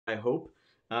I hope.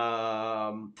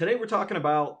 Today we're talking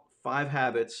about 5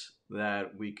 habits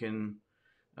that we can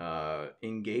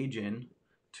engage in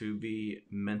to be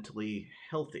mentally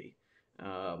healthy.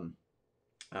 Um,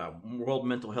 World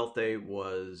Mental Health Day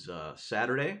was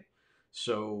Saturday,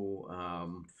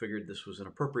 so figured this was an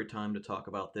appropriate time to talk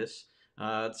about this.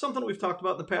 It's something we've talked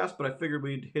about in the past, but I figured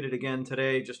we'd hit it again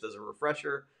today just as a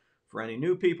refresher for any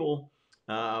new people.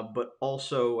 But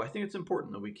also, I think it's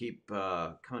important that we keep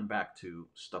coming back to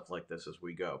stuff like this as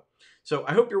we go. So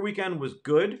I hope your weekend was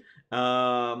good.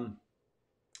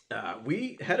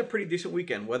 We had a pretty decent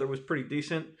weekend. Weather was pretty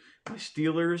decent. My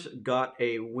Steelers got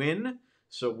a win,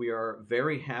 so we are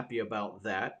very happy about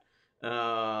that.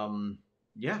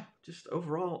 Yeah, just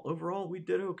overall, we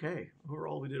did okay.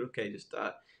 Overall, we did okay. Just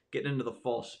getting into the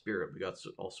fall spirit. We got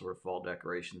all sort of fall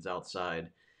decorations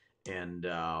outside, and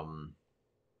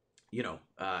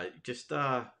just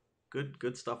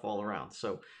good stuff all around.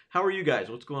 So, how are you guys?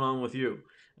 What's going on with you?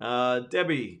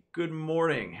 Debbie, good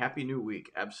morning. Happy New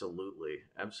Week. Absolutely,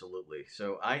 absolutely.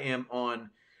 So, I am on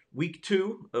week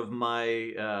 2 of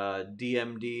my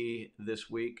DMD this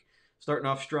week. Starting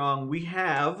off strong. We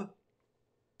have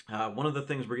one of the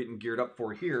things we're getting geared up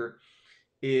for here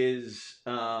is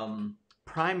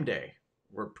Prime Day,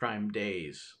 or Prime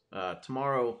Days,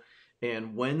 tomorrow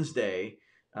and Wednesday.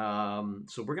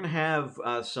 So we're going to have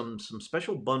some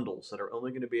special bundles that are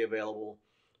only going to be available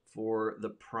for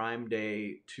the Prime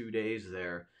Day 2 days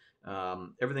there.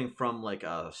 Everything from like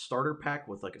a starter pack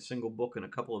with like a single book and a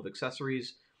couple of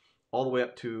accessories, all the way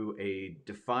up to a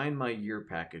Define My Year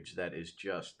package that is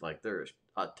just like there's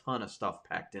a ton of stuff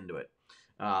packed into it.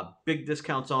 Big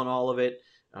discounts on all of it.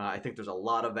 I think there's a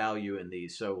lot of value in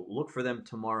these, so look for them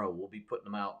tomorrow. We'll be putting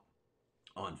them out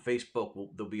on Facebook.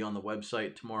 They'll be on the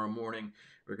website tomorrow morning.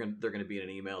 They're gonna be in an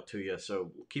email to you,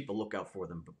 so keep a lookout for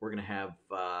them. But we're gonna have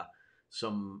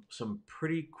some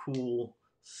pretty cool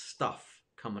stuff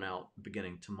coming out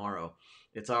beginning tomorrow.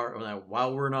 It's our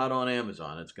while we're not on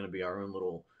Amazon, it's gonna be our own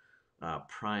little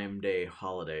Prime Day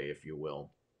holiday, if you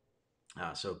will.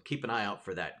 So keep an eye out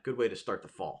for that. Good way to start the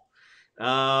fall.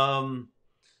 Um,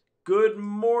 Good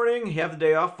morning. You have the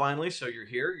day off finally, so you're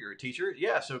here. You're a teacher.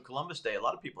 Yeah, so Columbus Day. A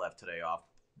lot of people have today off.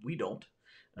 We don't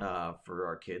for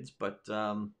our kids, but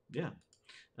yeah.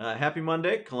 Happy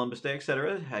Monday, Columbus Day,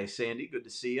 etc. Hi, Sandy. Good to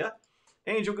see you.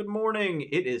 Angel, good morning.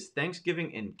 It is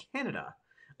Thanksgiving in Canada.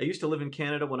 I used to live in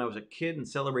Canada when I was a kid and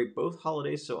celebrate both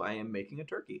holidays, so I am making a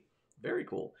turkey. Very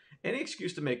cool. Any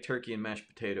excuse to make turkey and mashed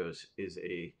potatoes is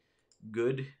a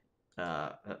good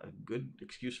good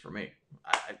excuse for me.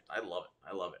 I love it.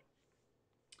 I love it.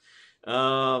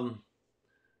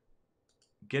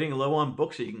 Getting low on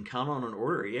books so you can count on an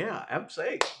order. Yeah, I'm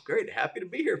saying great. Happy to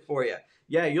be here for you.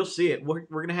 Yeah, you'll see it. We're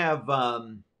gonna have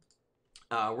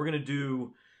we're gonna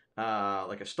do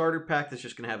like a starter pack that's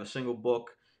just gonna have a single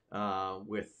book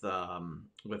with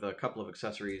a couple of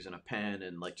accessories and a pen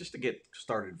and like just to get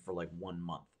started for like 1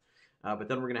 month. But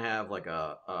then we're gonna have like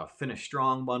a Finish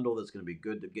Strong bundle that's gonna be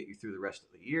good to get you through the rest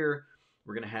of the year.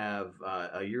 We're gonna have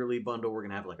a yearly bundle. We're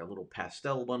gonna have like a little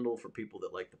pastel bundle for people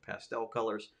that like the pastel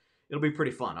colors. It'll be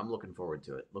pretty fun. I'm looking forward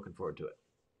to it. Looking forward to it.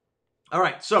 All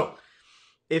right. So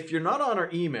if you're not on our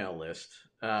email list,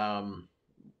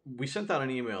 we sent out an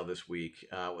email this week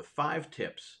with 5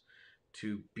 tips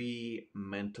to be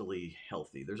mentally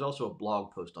healthy. There's also a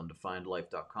blog post on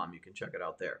definedlife.com. You can check it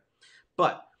out there.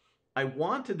 But I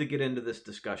wanted to get into this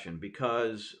discussion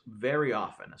because very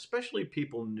often, especially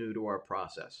people new to our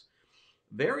process,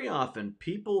 very often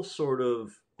people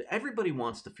everybody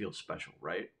wants to feel special,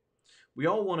 right? We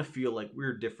all want to feel like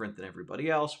we're different than everybody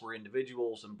else, we're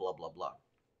individuals, and blah, blah, blah.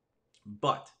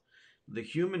 But the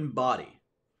human body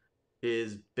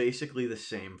is basically the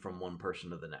same from one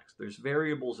person to the next. There's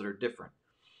variables that are different.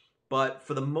 But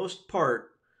for the most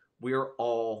part, we are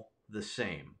all the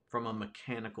same from a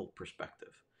mechanical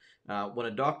perspective. When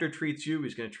a doctor treats you,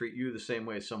 he's going to treat you the same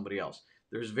way as somebody else.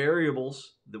 There's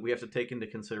variables that we have to take into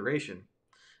consideration.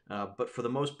 But for the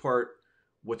most part,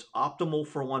 what's optimal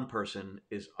for one person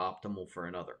is optimal for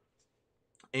another.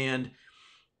 And,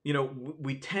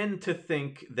 we tend to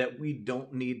think that we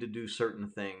don't need to do certain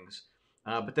things,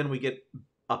 but then we get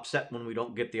upset when we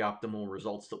don't get the optimal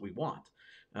results that we want.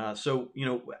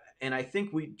 And I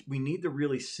think we need to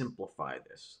really simplify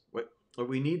this. What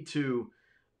we need to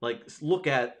like look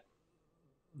at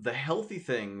the healthy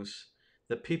things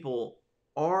that people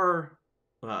are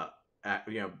uh,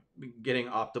 you know getting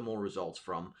optimal results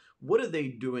from. What are they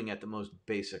doing at the most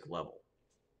basic level?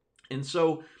 And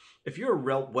so if you're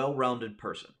a well-rounded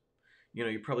person,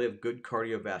 you probably have good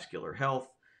cardiovascular health,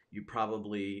 You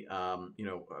probably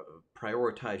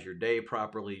prioritize your day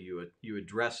properly. You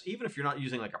address, even if you're not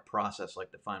using like a process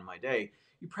like Define My Day,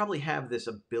 you probably have this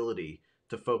ability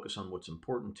to focus on what's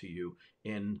important to you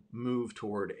and move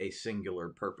toward a singular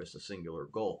purpose, a singular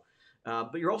goal.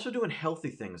 But you're also doing healthy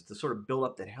things to sort of build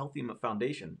up that healthy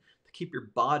foundation to keep your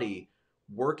body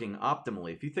working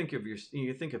optimally. If you think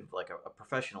of like a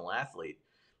professional athlete,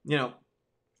 you know,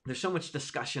 there's so much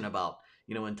discussion about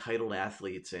entitled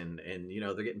athletes and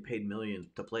they're getting paid millions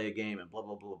to play a game and blah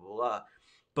blah blah blah blah.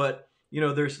 But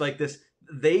there's like this,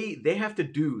 they have to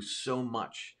do so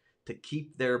much to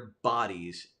keep their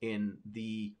bodies in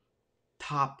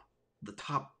top the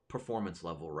top performance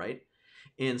level, right?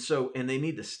 And they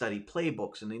need to study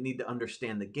playbooks and they need to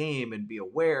understand the game and be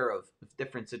aware of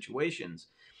different situations.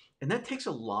 And that takes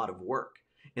a lot of work.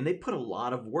 And they put a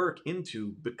lot of work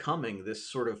into becoming this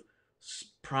sort of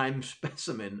prime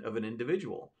specimen of an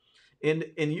individual. And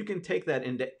you can take that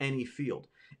into any field.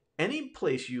 Any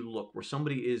place you look where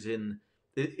somebody is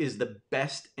the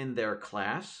best in their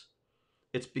class,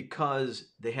 it's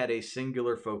because they had a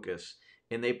singular focus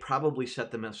and they probably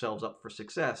set themselves up for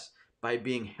success by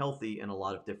being healthy in a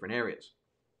lot of different areas.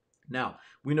 Now,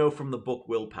 we know from the book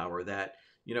Willpower that,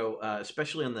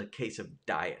 especially in the case of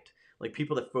diet, like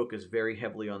people that focus very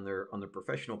heavily on their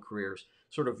professional careers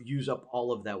sort of use up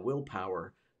all of that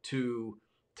willpower to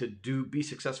be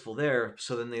successful there.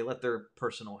 So then they let their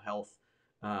personal health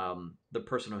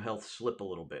slip a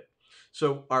little bit.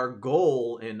 So our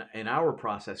goal in our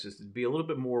process is to be a little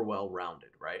bit more well-rounded,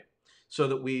 right? So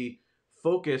that we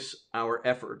focus our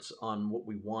efforts on what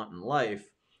we want in life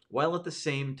while at the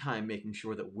same time making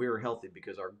sure that we're healthy,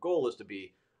 because our goal is to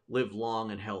live long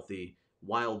and healthy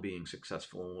while being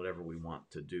successful in whatever we want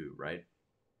to do, right?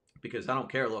 Because I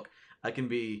don't care. Look, I can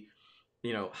be,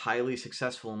 highly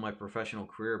successful in my professional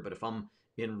career, but if I'm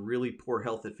in really poor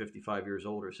health at 55 years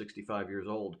old or 65 years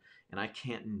old and I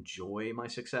can't enjoy my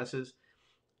successes,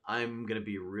 I'm going to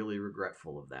be really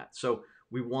regretful of that. So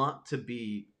we want to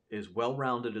be as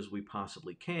well-rounded as we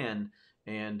possibly can.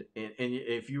 And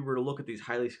if you were to look at these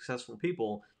highly successful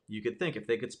people, you could think if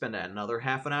they could spend another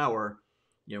half an hour,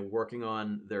 working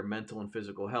on their mental and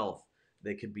physical health,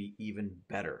 they could be even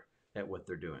better at what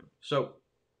they're doing. So,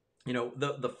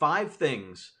 the five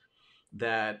things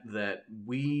that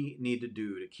we need to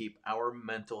do to keep our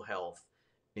mental health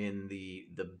in the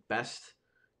best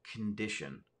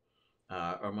condition.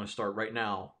 I'm going to start right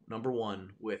now. Number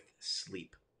one, with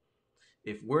sleep.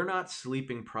 If we're not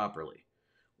sleeping properly,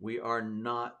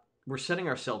 we're setting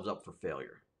ourselves up for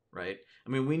failure, right? I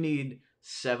mean, we need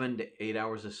 7 to 8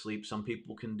 hours of sleep. Some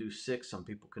people can do 6, some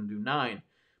people can do 9.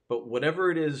 But whatever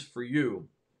it is for you,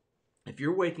 if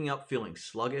you're waking up feeling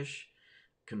sluggish,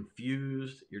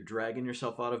 confused, you're dragging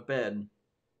yourself out of bed,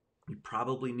 you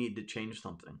probably need to change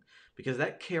something, because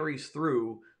that carries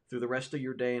through the rest of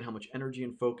your day and how much energy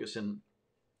and focus and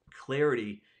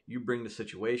clarity you bring to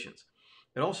situations.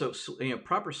 It also,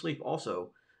 proper sleep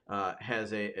also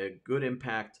has a good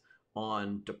impact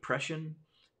on depression,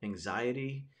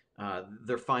 anxiety.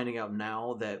 They're finding out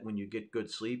now that when you get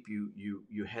good sleep,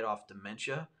 you head off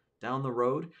dementia down the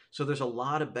road. So there's a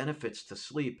lot of benefits to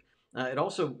sleep. It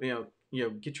also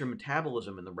get your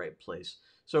metabolism in the right place.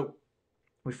 So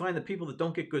we find that people that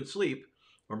don't get good sleep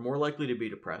are more likely to be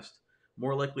depressed,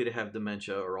 more likely to have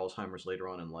dementia or Alzheimer's later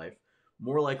on in life,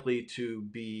 more likely to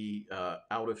be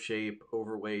out of shape,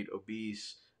 overweight,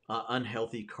 obese,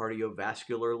 unhealthy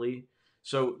cardiovascularly.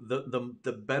 So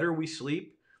the better we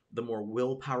sleep, the more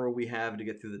willpower we have to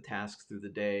get through the tasks through the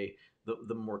day,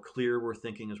 the more clear we're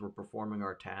thinking as we're performing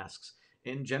our tasks,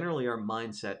 and generally our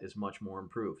mindset is much more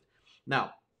improved.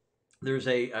 Now, there's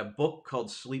a book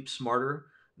called Sleep Smarter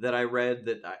that I read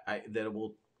that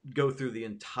will go through the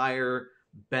entire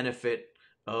benefit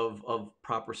of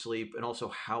proper sleep and also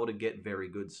how to get very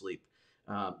good sleep.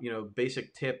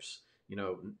 Basic tips.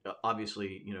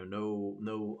 Obviously,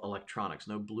 no electronics,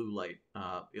 no blue light,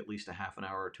 at least a half an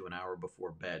hour to an hour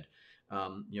before bed.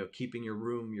 Keeping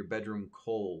your bedroom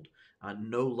cold.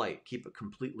 No light. Keep it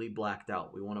completely blacked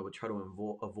out. We want to try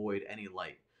to avoid any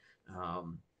light.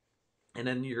 And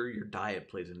then your diet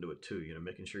plays into it too,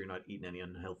 making sure you're not eating any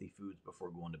unhealthy foods before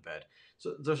going to bed.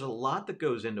 So there's a lot that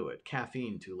goes into it.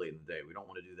 Caffeine too late in the day, we don't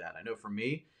want to do that. I know for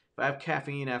me, if I have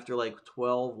caffeine after like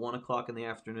 12, 1 o'clock in the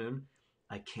afternoon,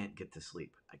 I can't get to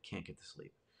sleep.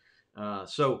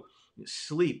 So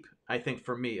sleep, I think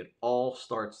for me, it all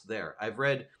starts there. I've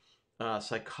read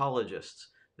psychologists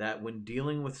that when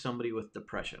dealing with somebody with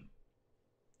depression,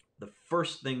 the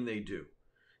first thing they do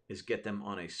is get them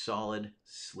on a solid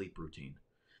sleep routine.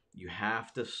 You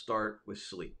have to start with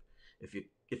sleep. If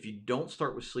you don't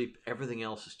start with sleep, everything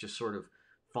else is just sort of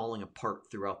falling apart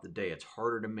throughout the day. It's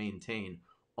harder to maintain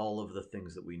all of the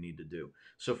things that we need to do.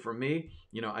 So for me,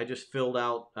 I just filled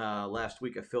out last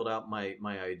week. I filled out my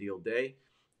ideal day,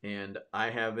 and I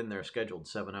have in there scheduled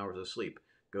 7 hours of sleep.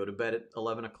 Go to bed at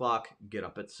 11 o'clock, get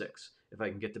up at 6. If I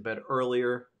can get to bed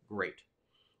earlier, great.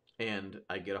 And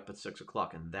I get up at 6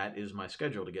 o'clock, and that is my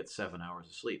schedule to get 7 hours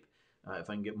of sleep. If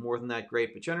I can get more than that,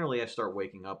 great. But generally, I start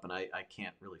waking up, and I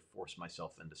can't really force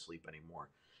myself into sleep anymore.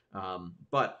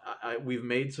 But we've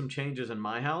made some changes in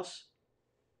my house,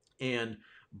 and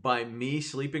by me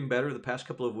sleeping better the past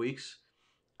couple of weeks,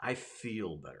 I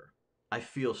feel better. I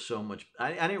feel so much.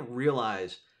 I didn't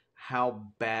realize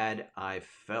how bad I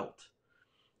felt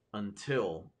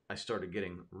until I started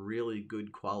getting really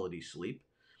good quality sleep.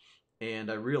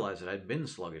 And I realized that I'd been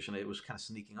sluggish, and it was kind of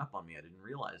sneaking up on me. I didn't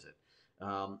realize it.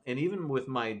 And even with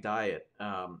my diet,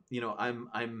 I'm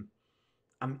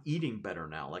eating better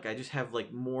now. Like I just have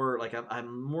like more, like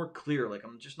I'm more clear. Like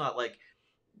I'm just not like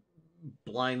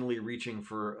blindly reaching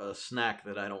for a snack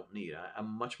that I don't need. I'm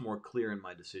much more clear in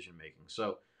my decision making.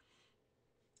 So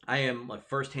I am like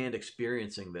firsthand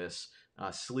experiencing this.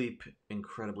 Sleep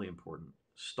incredibly important.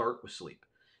 Start with sleep.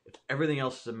 If everything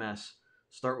else is a mess,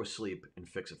 start with sleep and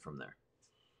fix it from there.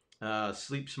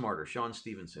 Sleep Smarter. Sean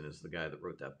Stevenson is the guy that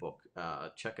wrote that book.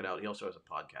 Check it out. He also has a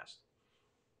podcast.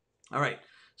 All right.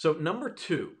 So number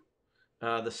two,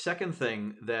 the second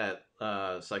thing that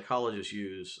psychologists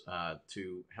use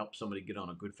to help somebody get on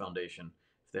a good foundation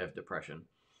if they have depression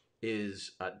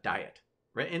is diet,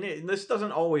 right? And this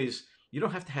doesn't always. You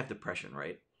don't have to have depression,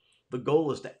 right? The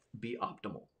goal is to be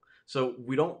optimal. So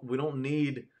we don't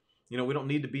need we don't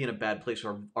need to be in a bad place.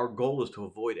 Our goal is to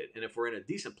avoid it, and if we're in a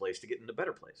decent place, to get in a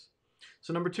better place.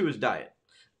 So number two is diet.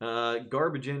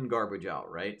 Garbage in, garbage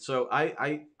out, right? So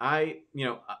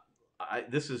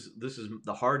this is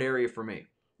the hard area for me.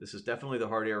 This is definitely the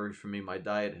hard area for me. My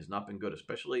diet has not been good,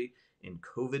 especially in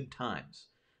COVID times.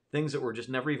 Things that were just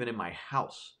never even in my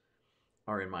house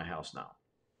are in my house now.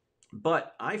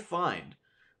 But I find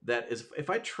that if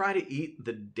I try to eat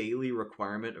the daily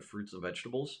requirement of fruits and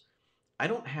vegetables, I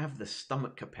don't have the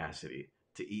stomach capacity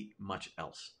to eat much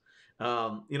else.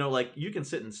 Like you can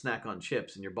sit and snack on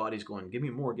chips, and your body's going, give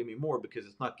me more, because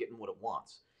it's not getting what it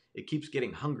wants. It keeps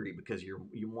getting hungry because you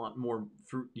want more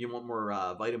fruit, you want more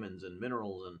vitamins and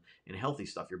minerals and healthy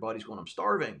stuff. Your body's going, I'm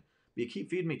starving, but you keep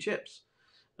feeding me chips.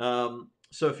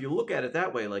 So if you look at it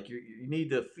that way, like you need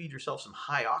to feed yourself some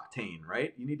high octane,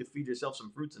 right? You need to feed yourself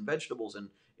some fruits and vegetables and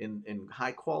in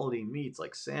high quality meats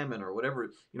like salmon or whatever,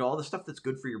 all the stuff that's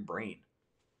good for your brain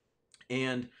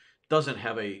and doesn't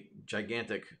have a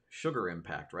gigantic sugar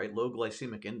impact, right? Low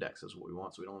glycemic index is what we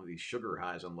want, so we don't have these sugar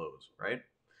highs and lows, right?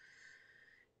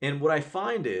 And what I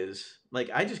find is, like,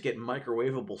 I just get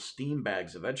microwavable steam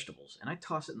bags of vegetables, and I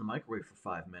toss it in the microwave for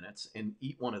 5 minutes and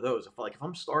eat one of those. If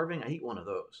I'm starving, I eat one of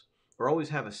those, or always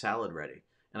have a salad ready,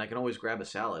 and I can always grab a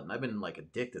salad. And I've been like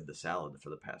addicted to salad for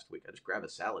the past week. I just grab a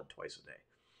salad twice a day.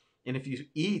 And if you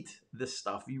eat this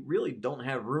stuff, you really don't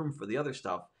have room for the other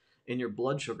stuff, and your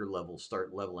blood sugar levels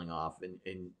start leveling off,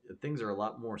 and things are a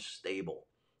lot more stable,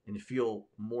 and you feel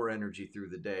more energy through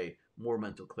the day, more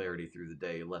mental clarity through the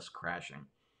day, less crashing.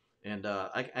 And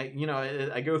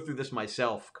I go through this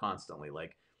myself constantly.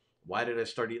 Like, why did I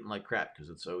start eating like crap?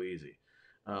 Because it's so easy.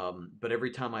 But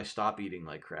every time I stop eating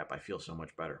like crap, I feel so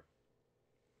much better.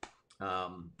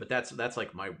 But that's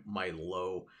like my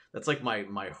low. That's like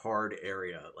my hard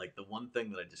area. Like the one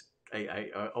thing that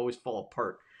I always fall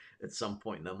apart at some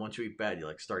point. And then once you eat bad, you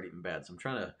like start eating bad. So I'm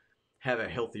trying to have a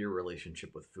healthier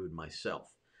relationship with food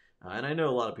myself, and I know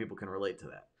a lot of people can relate to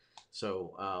that.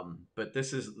 So, but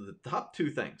this is the top two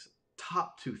things.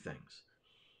 Top two things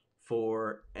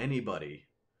for anybody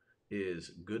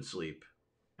is good sleep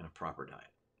and a proper diet.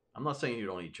 I'm not saying you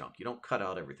don't eat junk. You don't cut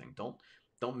out everything.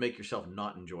 Don't make yourself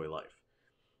not enjoy life.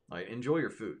 Like, enjoy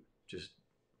your food. Just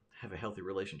have a healthy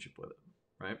relationship with it,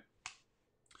 right?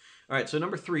 All right. So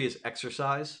number three is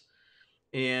exercise,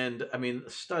 and I mean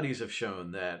studies have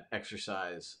shown that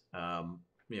exercise,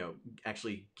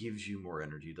 actually gives you more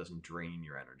energy. It doesn't drain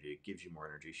your energy. It gives you more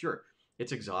energy. Sure,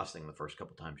 it's exhausting the first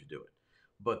couple times you do it,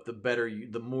 but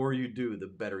the more you do, the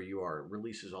better you are. It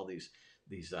releases all these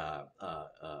oh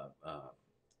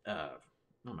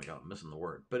my god, I'm missing the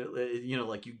word, but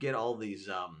like you get all these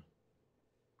I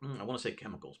want to say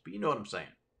chemicals, but you know what I'm saying.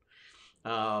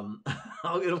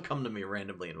 It'll come to me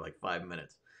randomly in like 5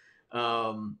 minutes.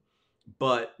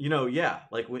 But yeah,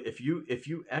 like if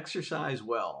you exercise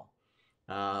well,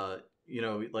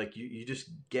 like you just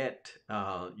get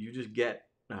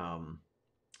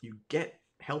you get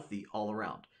healthy all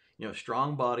around.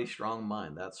 Strong body, strong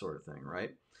mind, that sort of thing,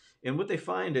 right? And what they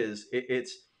find is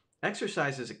it's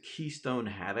exercise is a keystone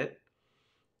habit,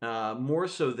 more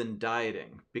so than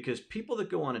dieting, because people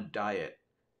that go on a diet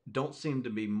don't seem to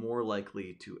be more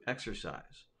likely to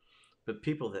exercise, but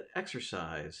people that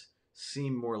exercise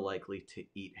seem more likely to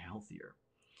eat healthier.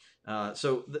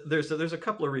 There's a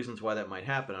couple of reasons why that might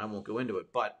happen, and I won't go into it.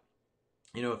 But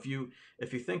if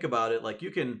you think about it, like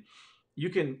you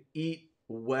can eat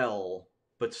well,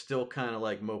 but still kind of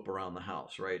like mope around the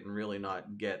house, right, and really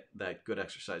not get that good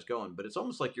exercise going. But it's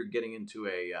almost like you're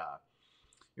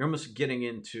almost getting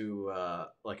into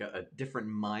like a different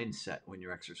mindset when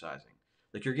you're exercising.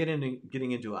 Like you're getting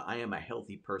into a I am a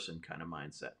healthy person kind of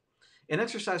mindset. And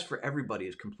exercise for everybody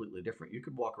is completely different. You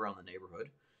could walk around the neighborhood.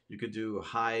 You could do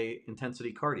high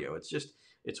intensity cardio.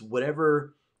 It's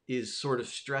whatever is sort of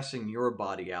stressing your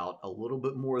body out a little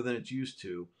bit more than it's used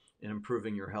to and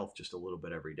improving your health just a little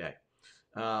bit every day.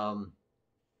 Um,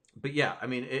 but yeah, I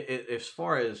mean, as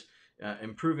far as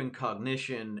improving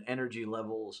cognition, energy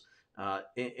levels,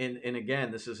 and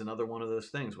again, this is another one of those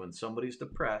things when somebody's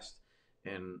depressed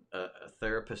and a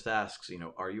therapist asks,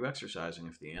 are you exercising?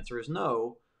 If the answer is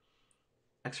no,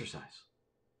 exercise,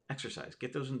 exercise,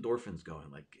 get those endorphins going.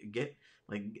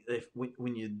 If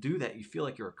when you do that, you feel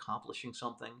like you're accomplishing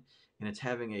something, and it's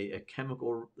having a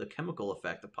chemical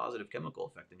effect, a positive chemical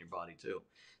effect in your body too.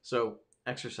 So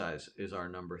exercise is our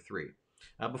number three.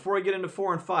 Before I get into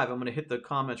 4 and 5, I'm going to hit the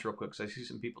comments real quick because I see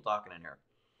some people talking in here.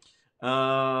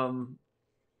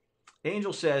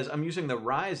 Angel says, I'm using the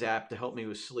Rise app to help me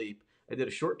with sleep. I did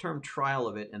a short-term trial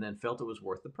of it and then felt it was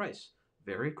worth the price.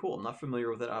 Very cool. I'm not familiar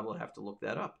with it. I will have to look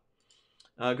that up.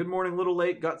 Good morning, little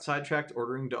late. Got sidetracked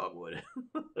ordering dogwood.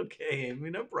 Okay, Amy,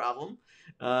 no problem.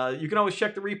 You can always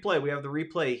check the replay. We have the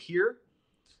replay here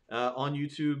on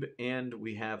YouTube, and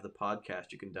we have the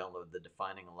podcast. You can download the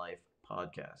Defining a Life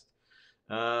podcast.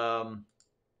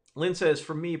 Lynn says,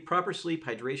 for me, proper sleep,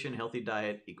 hydration, healthy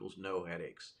diet equals no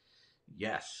headaches.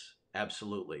 Yes,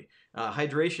 absolutely.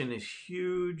 Hydration is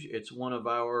huge. It's one of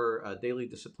our daily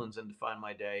disciplines in Define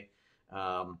My Day.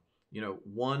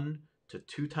 1 to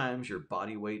 2 times your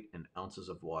body weight in ounces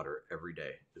of water every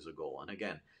day is a goal. And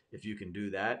again, if you can do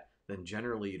that, then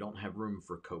generally you don't have room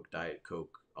for Coke, Diet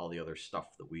Coke, all the other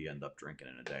stuff that we end up drinking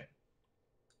in a day.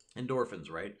 Endorphins,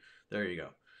 right? There you go.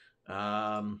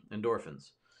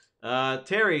 Endorphins.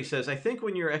 Terry says, I think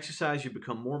when you exercise, you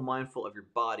become more mindful of your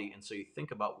body, and so you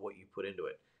think about what you put into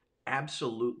it.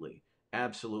 Absolutely.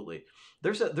 Absolutely.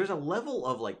 There's a level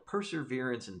of like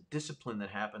perseverance and discipline that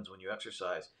happens when you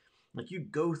exercise. Like you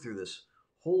go through this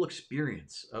whole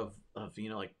experience of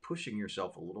like pushing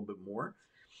yourself a little bit more.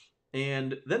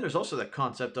 And then there's also that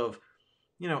concept of,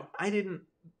 I didn't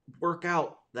work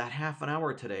out that half an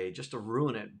hour today just to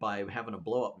ruin it by having a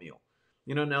blow up meal.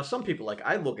 Now some people, like,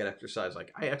 I look at exercise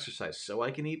like I exercise so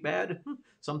I can eat bad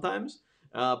sometimes.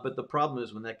 But the problem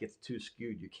is when that gets too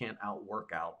skewed, you can't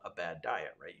outwork out a bad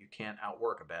diet, right? You can't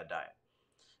outwork a bad diet.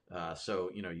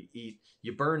 So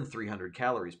you burn 300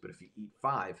 calories, but if you eat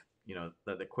 5,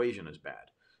 that equation is bad.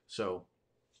 So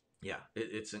yeah,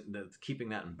 it's keeping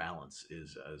that in balance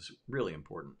is really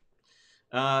important.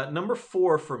 Number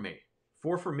 4 for me.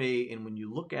 4 for me, and when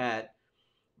you look at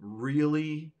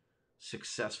really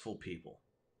successful people,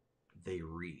 they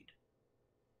read.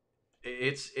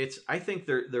 I think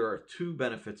there are 2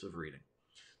 benefits of reading.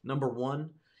 Number 1,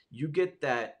 you get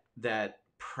that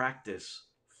practice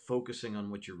focusing on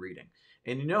what you're reading.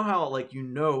 And you know how like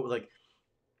how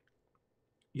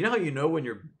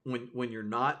when you're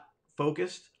not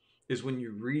focused is when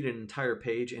you read an entire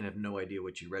page and have no idea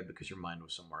what you read because your mind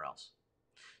was somewhere else.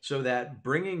 So that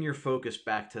bringing your focus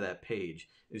back to that page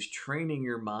is training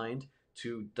your mind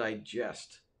to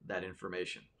digest that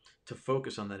information, to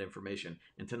focus on that information,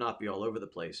 and to not be all over the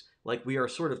place like we are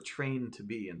sort of trained to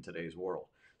be in today's world.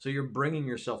 So you're bringing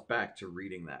yourself back to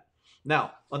reading that.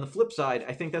 Now, on the flip side,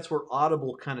 I think that's where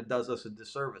Audible kind of does us a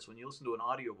disservice. When you listen to an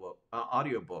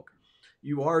audiobook,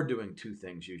 you are doing 2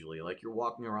 things usually. Like you're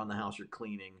walking around the house, you're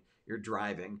cleaning, you're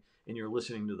driving, and you're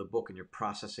listening to the book and you're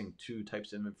processing 2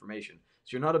 types of information.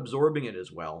 So you're not absorbing it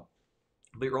as well,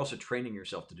 but you're also training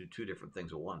yourself to do 2 different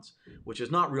things at once, which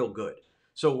is not real good.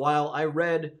 So while I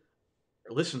read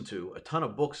or listened to a ton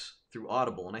of books through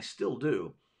Audible, and I still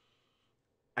do,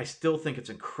 I still think it's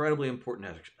incredibly important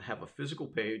to have a physical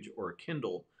page or a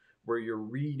Kindle where you're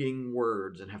reading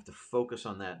words and have to focus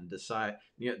on that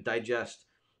and digest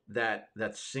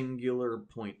that singular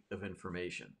point of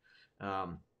information.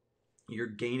 You're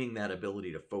gaining that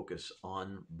ability to focus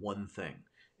on one thing,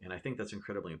 and I think that's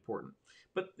incredibly important.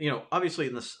 But obviously,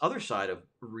 in this other side of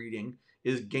reading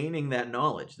is gaining that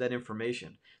knowledge, that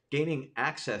information, gaining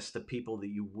access to people that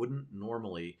you wouldn't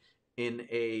normally in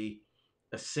a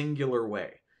singular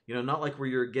way. Not like where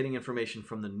you're getting information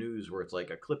from the news where it's like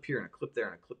a clip here and a clip there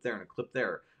and a clip there and a clip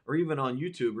there, or even on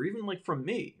YouTube, or even like from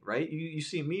me, right? You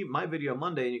see me, my video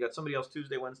Monday, and you got somebody else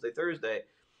Tuesday, Wednesday, Thursday.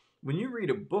 When you read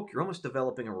a book, you're almost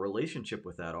developing a relationship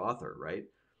with that author, right?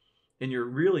 And you're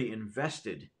really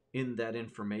invested in that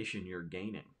information you're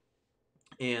gaining.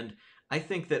 And I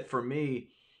think that for me,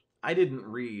 I didn't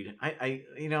read. I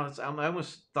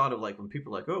almost thought of like when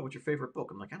people are like, "Oh, what's your favorite book?"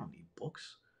 I'm like, I don't need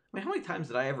books. I mean, how many times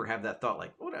did I ever have that thought?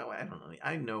 Like, what? I don't know.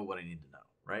 I know what I need to know,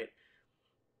 right?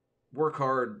 Work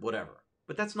hard, whatever.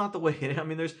 But that's not the way. I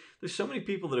mean, there's so many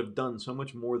people that have done so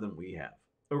much more than we have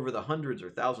over the hundreds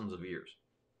or thousands of years.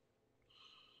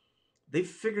 They've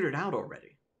figured it out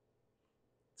already.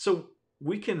 So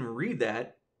we can read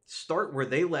that, start where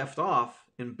they left off,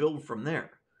 and build from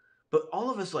there. But all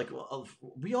of us,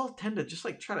 we all tend to just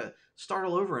like try to start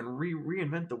all over and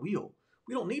reinvent the wheel.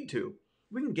 We don't need to.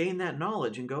 We can gain that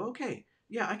knowledge and go, okay,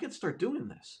 yeah, I can start doing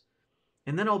this,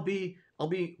 and then I'll be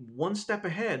one step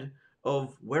ahead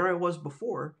of where I was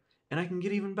before, and I can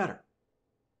get even better.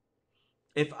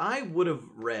 If I would have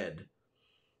read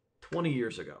 20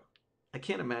 years ago, I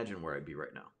can't imagine where I'd be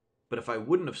right now. But if I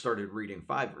wouldn't have started reading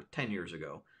 5 or 10 years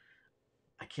ago,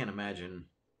 I can't imagine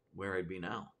where I'd be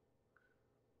now.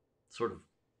 Sort of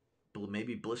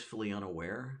maybe blissfully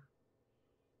unaware,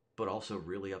 but also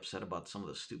really upset about some of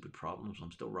the stupid problems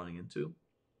I'm still running into.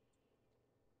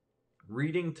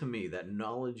 Reading, to me, that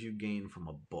knowledge you gain from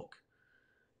a book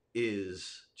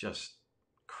is just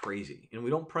crazy. And we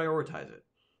don't prioritize it.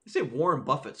 They say Warren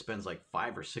Buffett spends like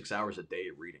 5 or 6 hours a day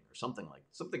reading or something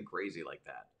crazy like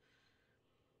that.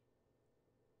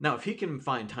 Now, if he can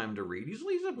find time to read, he's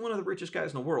one of the richest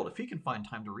guys in the world. If he can find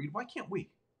time to read, why can't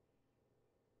we?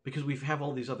 Because we have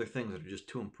all these other things that are just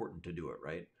too important to do it,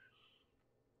 right?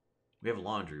 We have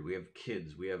laundry, we have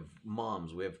kids, we have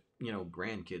moms, we have,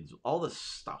 grandkids, all this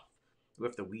stuff. We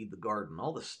have to weed the garden,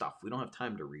 all this stuff. We don't have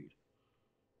time to read.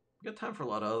 We got time for a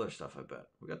lot of other stuff, I bet.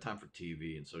 We got time for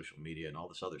TV and social media and all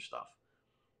this other stuff.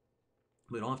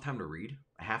 We don't have time to read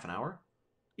a half an hour,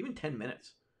 even 10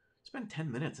 minutes. Spend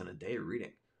 10 minutes in a day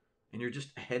reading, and you're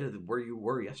just ahead of where you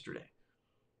were yesterday.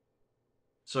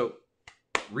 So,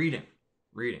 reading.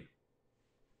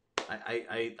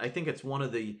 I think it's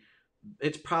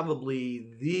it's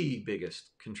probably the biggest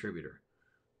contributor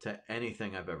to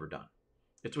anything I've ever done.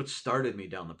 It's what started me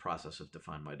down the process of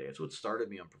Define My Day. It's what started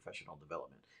me on professional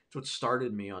development. It's what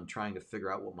started me on trying to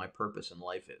figure out what my purpose in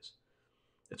life is.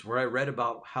 It's where I read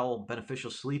about how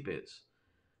beneficial sleep is.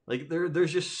 Like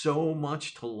there's just so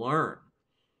much to learn.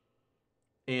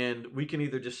 And we can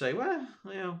either just say, well,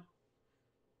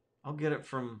 I'll get it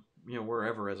from,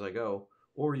 wherever as I go,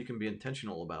 or you can be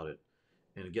intentional about it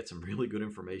and get some really good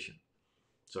information.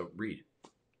 So read.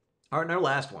 All right, and our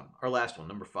last one,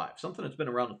 number 5, something that's been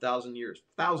around 1,000 years,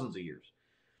 thousands of years.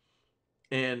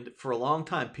 And for a long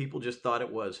time, people just thought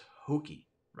it was hokey,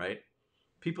 right?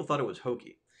 People thought it was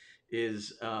hokey,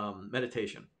 is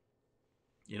meditation.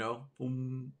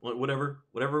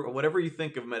 Whatever you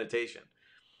think of meditation.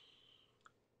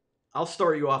 I'll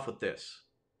start you off with this.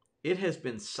 It has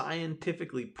been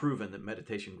scientifically proven that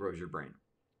meditation grows your brain.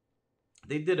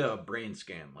 They did a brain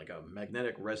scan, like a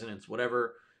magnetic resonance,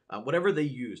 whatever they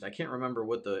used. I can't remember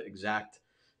what the exact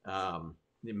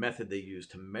the method they used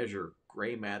to measure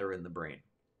gray matter in the brain.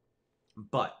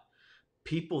 But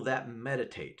people that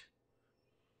meditate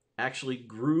actually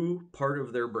grew part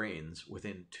of their brains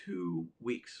within 2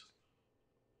 weeks.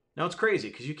 Now it's crazy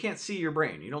because you can't see your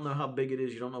brain. You don't know how big it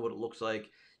is. You don't know what it looks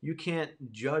like. You can't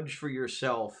judge for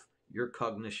yourself your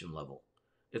cognition level.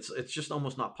 It's just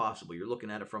almost not possible. You're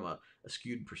looking at it from a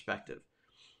skewed perspective.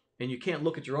 And you can't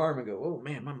look at your arm and go, oh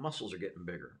man, my muscles are getting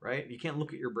bigger, right? You can't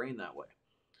look at your brain that way.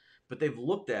 But they've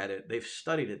looked at it, they've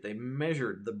studied it, they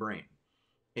measured the brain.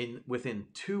 And within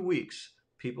 2 weeks,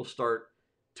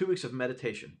 2 weeks of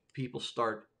meditation, people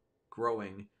start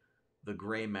growing the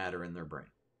gray matter in their brain.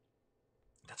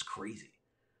 That's crazy.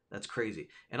 That's crazy.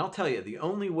 And I'll tell you, the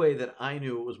only way that I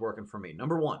knew it was working for me,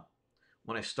 number one,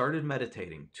 when I started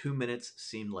meditating, 2 minutes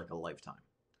seemed like a lifetime.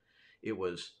 It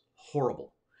was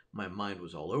horrible. My mind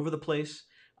was all over the place.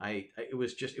 It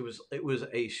was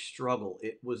a struggle.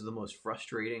 It was the most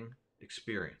frustrating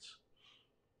experience.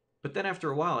 But then after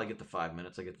a while, I get to 5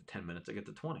 minutes, I get to 10 minutes, I get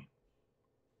to 20.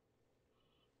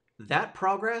 That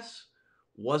progress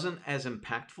wasn't as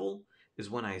impactful as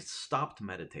when I stopped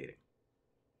meditating.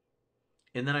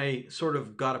 And then I sort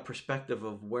of got a perspective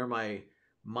of where my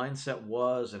mindset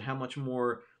was and how much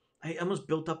more I almost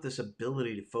built up this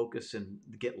ability to focus and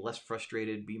get less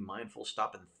frustrated, be mindful,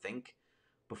 stop and think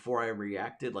before I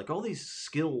reacted. Like all these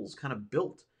skills kind of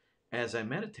built as I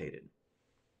meditated.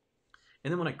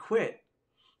 And then when I quit,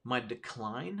 my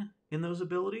decline in those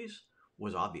abilities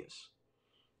was obvious.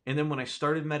 And then when I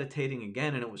started meditating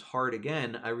again and it was hard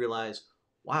again, I realized,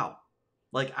 wow,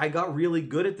 like I got really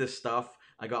good at this stuff.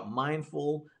 I got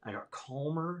mindful, I got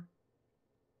calmer.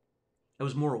 I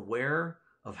was more aware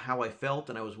of how I felt,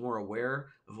 and I was more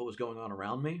aware of what was going on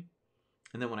around me.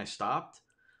 And then when I stopped,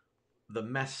 the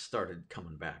mess started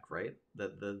coming back, right?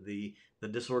 The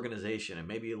disorganization and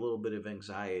maybe a little bit of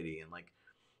anxiety and like,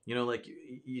 like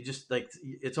you just like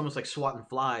it's almost like swatting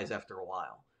flies after a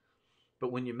while.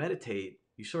 But when you meditate,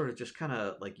 you sort of just kind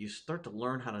of like you start to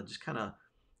learn how to just kind of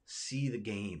see the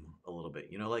game a little bit.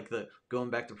 Like the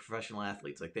going back to professional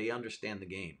athletes, like they understand the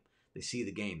game. They see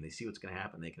the game. They see what's going to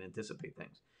happen. They can anticipate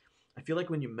things. I feel like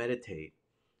when you meditate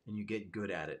and you get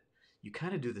good at it, you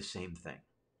kind of do the same thing.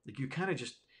 Like you kind of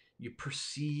just you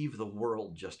perceive the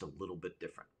world just a little bit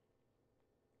different.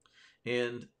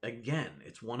 And again,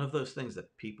 it's one of those things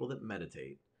that people that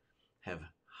meditate have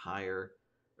higher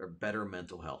or better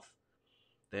mental health.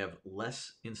 They have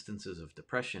less instances of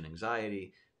depression,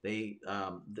 anxiety.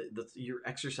 You're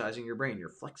exercising your brain. You're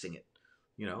flexing it.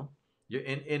 You know,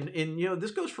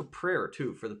 this goes for prayer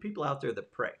too. For the people out there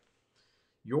that pray,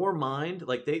 your mind,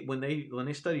 like when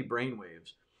they study brain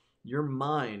waves, your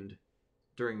mind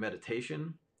during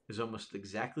meditation is almost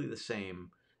exactly the same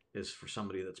as for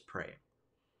somebody that's praying.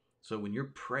 So when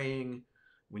you're praying,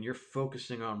 when you're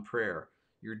focusing on prayer,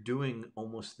 you're doing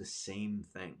almost the same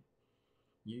thing.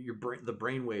 The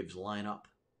brain waves line up.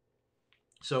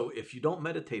 So if you don't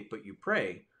meditate but you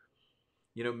pray,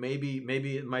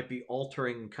 maybe it might be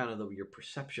altering kind of your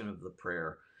perception of the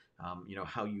prayer,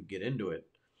 how you get into it.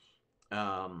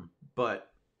 But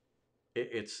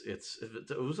it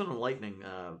was an enlightening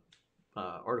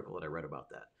article that I read about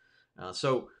that.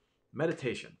 So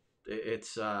meditation,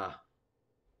 it's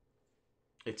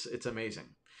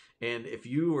amazing. And if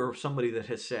you are somebody that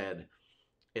has said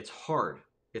it's hard,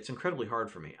 it's incredibly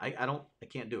hard for me. I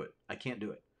can't do it. I can't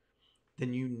do it.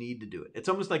 Then you need to do it. It's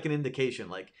almost like an indication.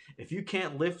 Like if you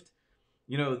can't lift,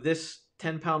 this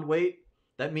 10-pound weight,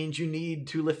 that means you need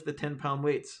to lift the 10-pound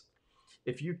weights.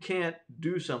 If you can't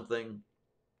do something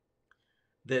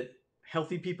that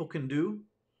healthy people can do,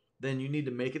 then you need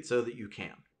to make it so that you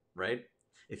can, right?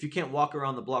 If you can't walk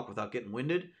around the block without getting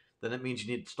winded, then that means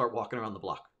you need to start walking around the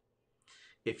block.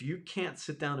 If you can't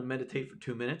sit down and meditate for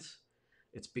 2 minutes,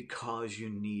 it's because you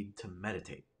need to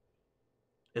meditate.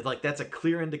 It's like that's a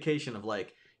clear indication of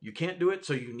like you can't do it,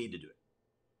 so you need to do it,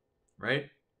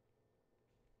 right?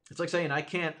 It's like saying I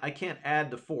can't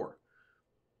add to 4.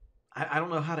 I don't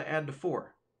know how to add to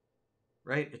 4,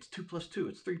 right? It's 2 plus 2.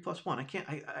 It's 3 plus 1.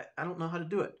 I don't know how to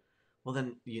do it. Well,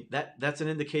 then that's an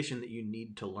indication that you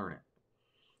need to learn it.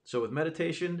 So with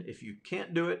meditation, if you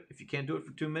can't do it for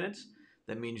 2 minutes,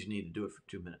 that means you need to do it for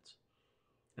 2 minutes.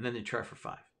 And then you try for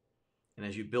 5. And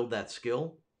as you build that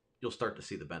skill, you'll start to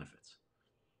see the benefits.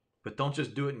 But don't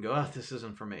just do it and go, oh, this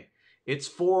isn't for me. It's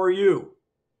for you.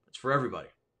 It's for everybody.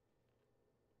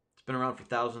 It's been around for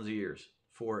thousands of years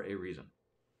for a reason.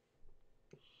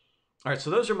 All right, so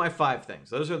those are my 5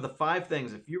 things. Those are the 5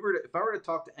 things. If I were to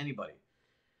talk to anybody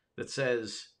that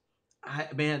says, I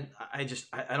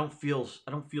don't feel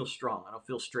strong. I don't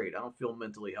feel straight. I don't feel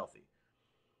mentally healthy.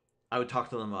 I would talk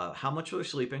to them about how much they're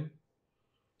sleeping,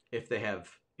 if they have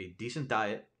a decent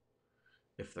diet,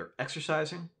 if they're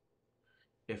exercising,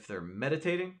 if they're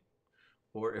meditating,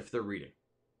 or if they're reading.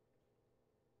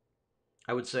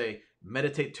 I would say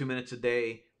meditate 2 minutes a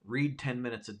day, read 10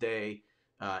 minutes a day,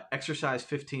 exercise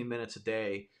 15 minutes a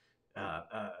day,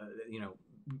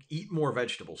 eat more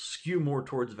vegetables, skew more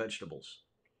towards vegetables,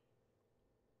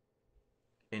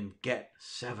 and get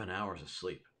 7 hours of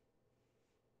sleep.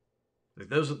 Like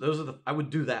those are the. I would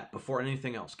do that before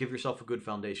anything else. Give yourself a good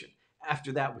foundation.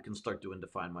 After that, we can start doing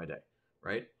Define My Day,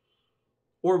 right?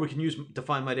 Or we can use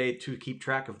Define My Day to keep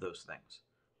track of those things.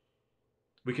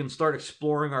 We can start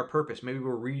exploring our purpose. Maybe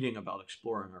we're reading about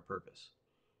exploring our purpose.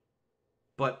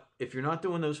 But if you're not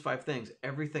doing those 5 things,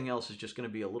 everything else is just going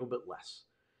to be a little bit less.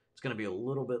 It's going to be a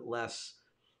little bit less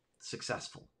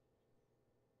successful.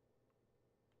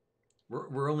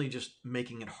 We're only just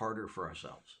making it harder for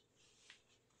ourselves.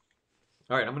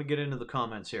 All right, I'm going to get into the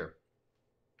comments here.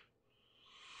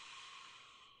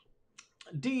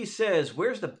 D says,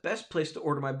 where's the best place to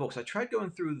order my books? I tried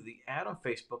going through the ad on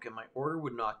Facebook and my order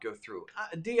would not go through.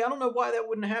 D, I don't know why that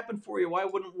wouldn't happen for you, why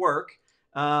it wouldn't work.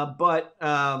 But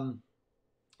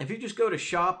if you just go to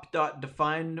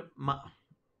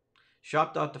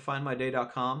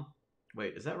shop.definemyday.com.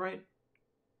 Wait, is that right?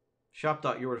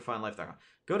 Shop.yourdefinedlife.com.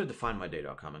 Go to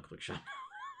definemyday.com and click shop.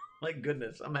 My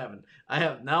goodness, I'm having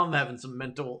some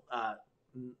mental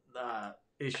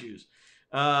issues.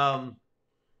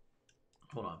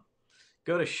 hold on.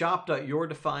 Go to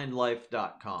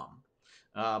shop.yourdefinedlife.com.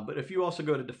 But if you also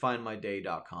go to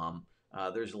definemyday.com,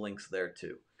 there's links there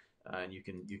too, and you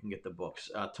can get the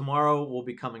books. Tomorrow we'll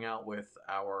be coming out with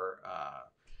our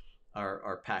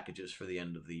packages for the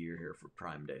end of the year here for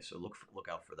Prime Day, so look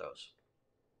out for those.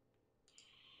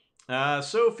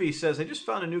 Sophie says, I just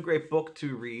found a new great book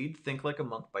to read, Think Like a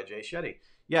Monk by Jay Shetty.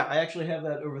 Yeah, I actually have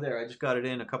that over there. I just got it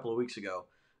in a couple of weeks ago.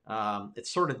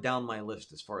 It's sort of down my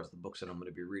list as far as the books that I'm going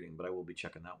to be reading, but I will be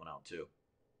checking that one out too.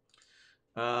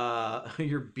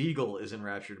 Your beagle is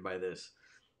enraptured by this.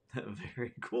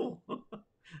 Very cool.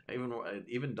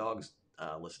 Even dogs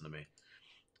listen to me.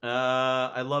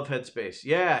 I love Headspace.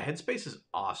 Yeah, Headspace is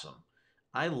awesome.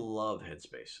 I love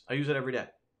Headspace. I use it every day.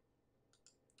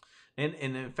 And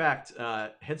in fact,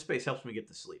 Headspace helps me get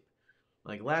to sleep.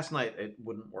 Like last night, it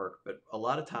wouldn't work, but a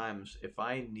lot of times, if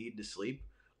I need to sleep,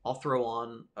 I'll throw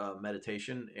on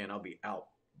meditation, and I'll be out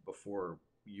before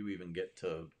you even get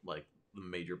to like the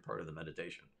major part of the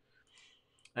meditation.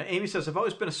 Amy says, I've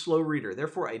always been a slow reader,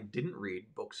 therefore I didn't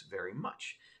read books very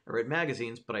much. I read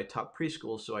magazines, but I taught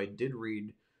preschool, so I did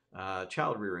read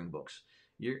child rearing books,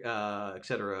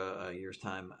 etc. Years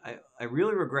time. I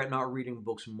really regret not reading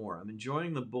books more. I'm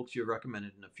enjoying the books you've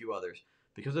recommended and a few others.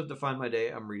 Because I've defined my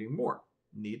day, I'm reading more.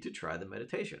 Need to try the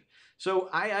meditation. So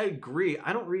I agree.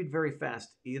 I don't read very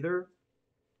fast either.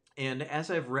 And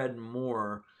as I've read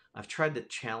more, I've tried to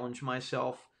challenge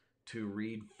myself to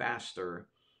read faster.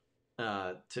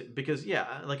 Because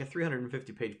like a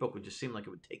 350 page book would just seem like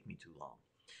it would take me too long.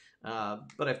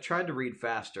 But I've tried to read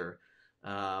faster.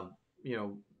 You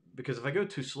know, because if I go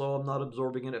too slow, I'm not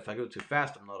absorbing it. If I go too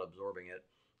fast, I'm not absorbing it.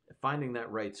 Finding that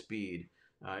right speed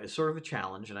is sort of a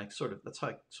challenge, and that's how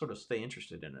I sort of stay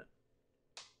interested in it.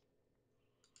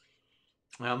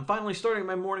 I'm finally starting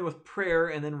my morning with prayer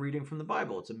and then reading from the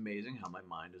Bible. It's amazing how my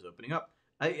mind is opening up.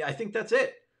 I think that's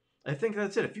it. I think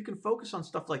that's it. If you can focus on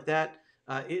stuff like that,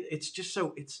 it's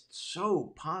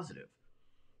so positive.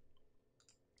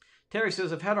 Terry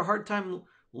says, I've had a hard time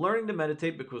learning to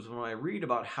meditate because when I read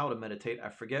about how to meditate, I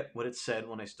forget what it said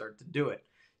when I start to do it.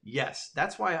 Yes,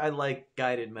 that's why I like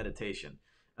guided meditation.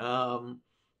 I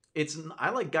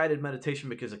like guided meditation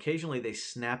because occasionally they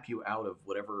snap you out of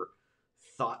whatever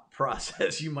thought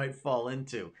process you might fall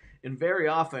into. And very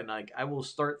often, like I will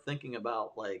start thinking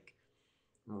about like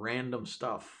random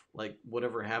stuff, like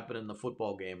whatever happened in the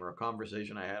football game or a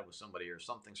conversation I had with somebody or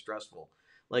something stressful.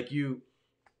 Like you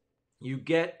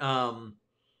get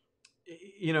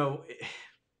you know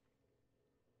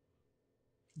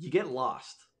you get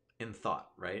lost in thought,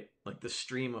 right? Like the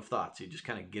stream of thoughts. You just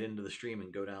kind of get into the stream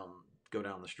and go down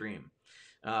the stream.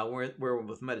 Where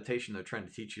with meditation, they're trying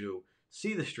to teach you to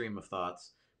see the stream of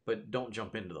thoughts, but don't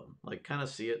jump into them. Like kind of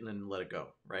see it and then let it go,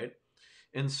 right?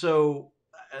 And so,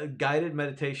 guided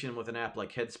meditation with an app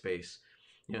like Headspace,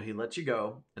 he lets you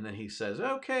go, and then he says,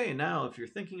 "Okay, now if you're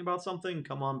thinking about something,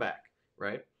 come on back,"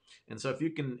 right? And so if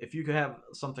you can have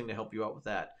something to help you out with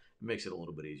that, it makes it a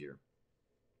little bit easier.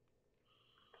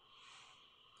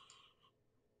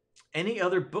 Any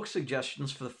other book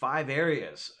suggestions for the 5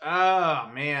 areas? Oh,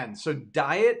 man. So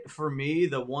diet, for me,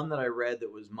 the one that I read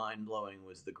that was mind-blowing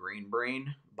was The Grain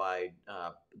Brain by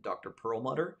Dr.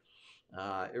 Perlmutter.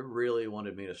 It really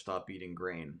wanted me to stop eating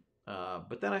grain.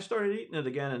 But then I started eating it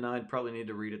again, and now I'd probably need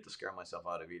to read it to scare myself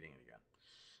out of eating it again.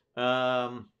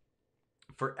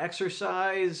 For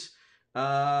exercise,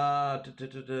 the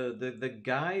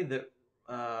guy that...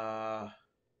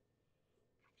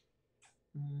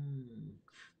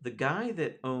 the guy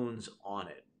that owns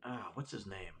Onnit. What's his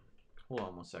name? Hold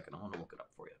on one second. I want to look it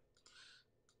up for you.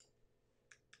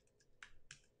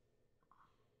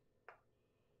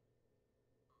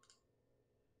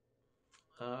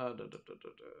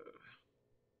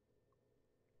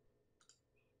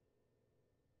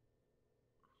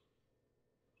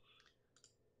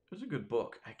 It was a good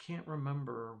book. I can't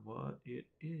remember what it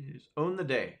is. Own the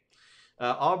Day.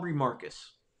 Aubrey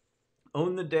Marcus.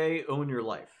 Own the day, own your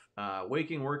life.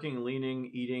 Waking, working,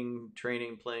 leaning, eating,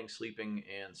 training, playing, sleeping,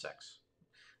 and sex.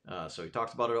 So he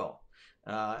talks about it all.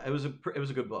 It was a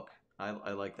good book.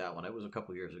 I like that one. It was a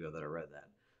couple years ago that I read that.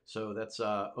 So that's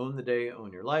Own the Day,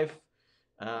 Own Your Life.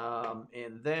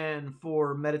 And then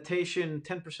for meditation,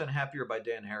 10% Happier by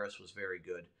Dan Harris was very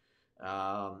good.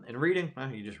 And reading,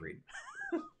 you just read.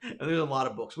 There's a lot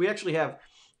of books. We actually have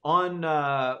on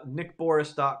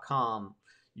nickboris.com,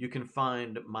 you can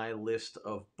find my list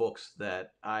of books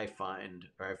that I found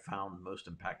most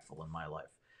impactful in my life.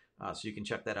 So you can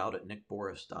check that out at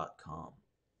nickboris.com.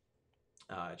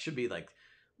 It should be like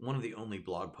one of the only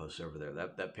blog posts over there.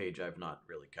 That page I've not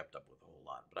really kept up with a whole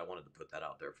lot, but I wanted to put that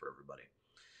out there for everybody.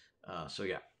 So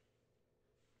yeah.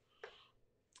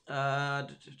 Uh,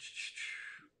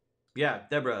 yeah,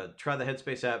 Deborah, try the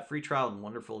Headspace app. Free trial and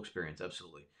wonderful experience.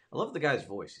 Absolutely. I love the guy's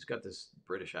voice. He's got this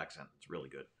British accent. It's really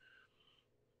good.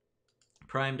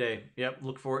 Prime Day. Yep,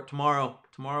 look for it tomorrow.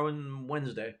 Tomorrow and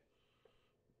Wednesday.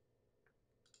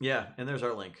 Yeah, and there's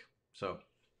our link. So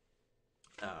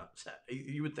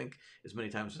you would think as many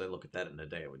times as I look at that in a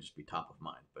day, it would just be top of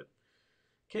mind. But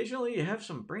occasionally you have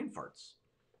some brain farts.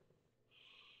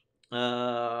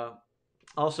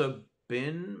 Also,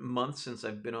 been months since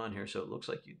I've been on here, so it looks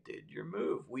like you did your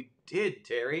move. We did,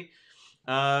 Terry.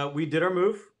 We did our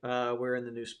move. We're in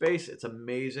the new space. It's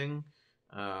amazing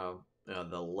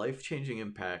the life changing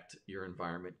impact your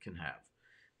environment can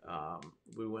have.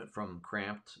 We went from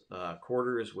cramped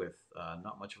quarters with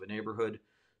not much of a neighborhood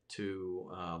to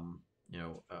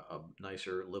a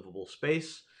nicer, livable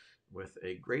space with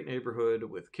a great neighborhood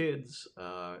with kids.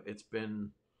 It's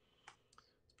been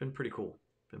pretty cool.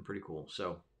 Been pretty cool.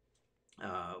 So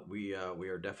we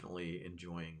are definitely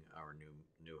enjoying our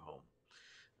new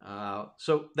home.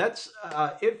 So that's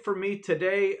it for me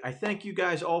today. I thank you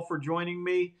guys all for joining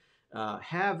me.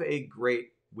 Have a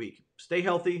great week. Stay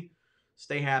healthy,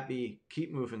 stay happy,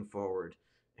 keep moving forward,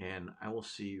 and I will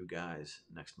see you guys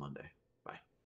next Monday.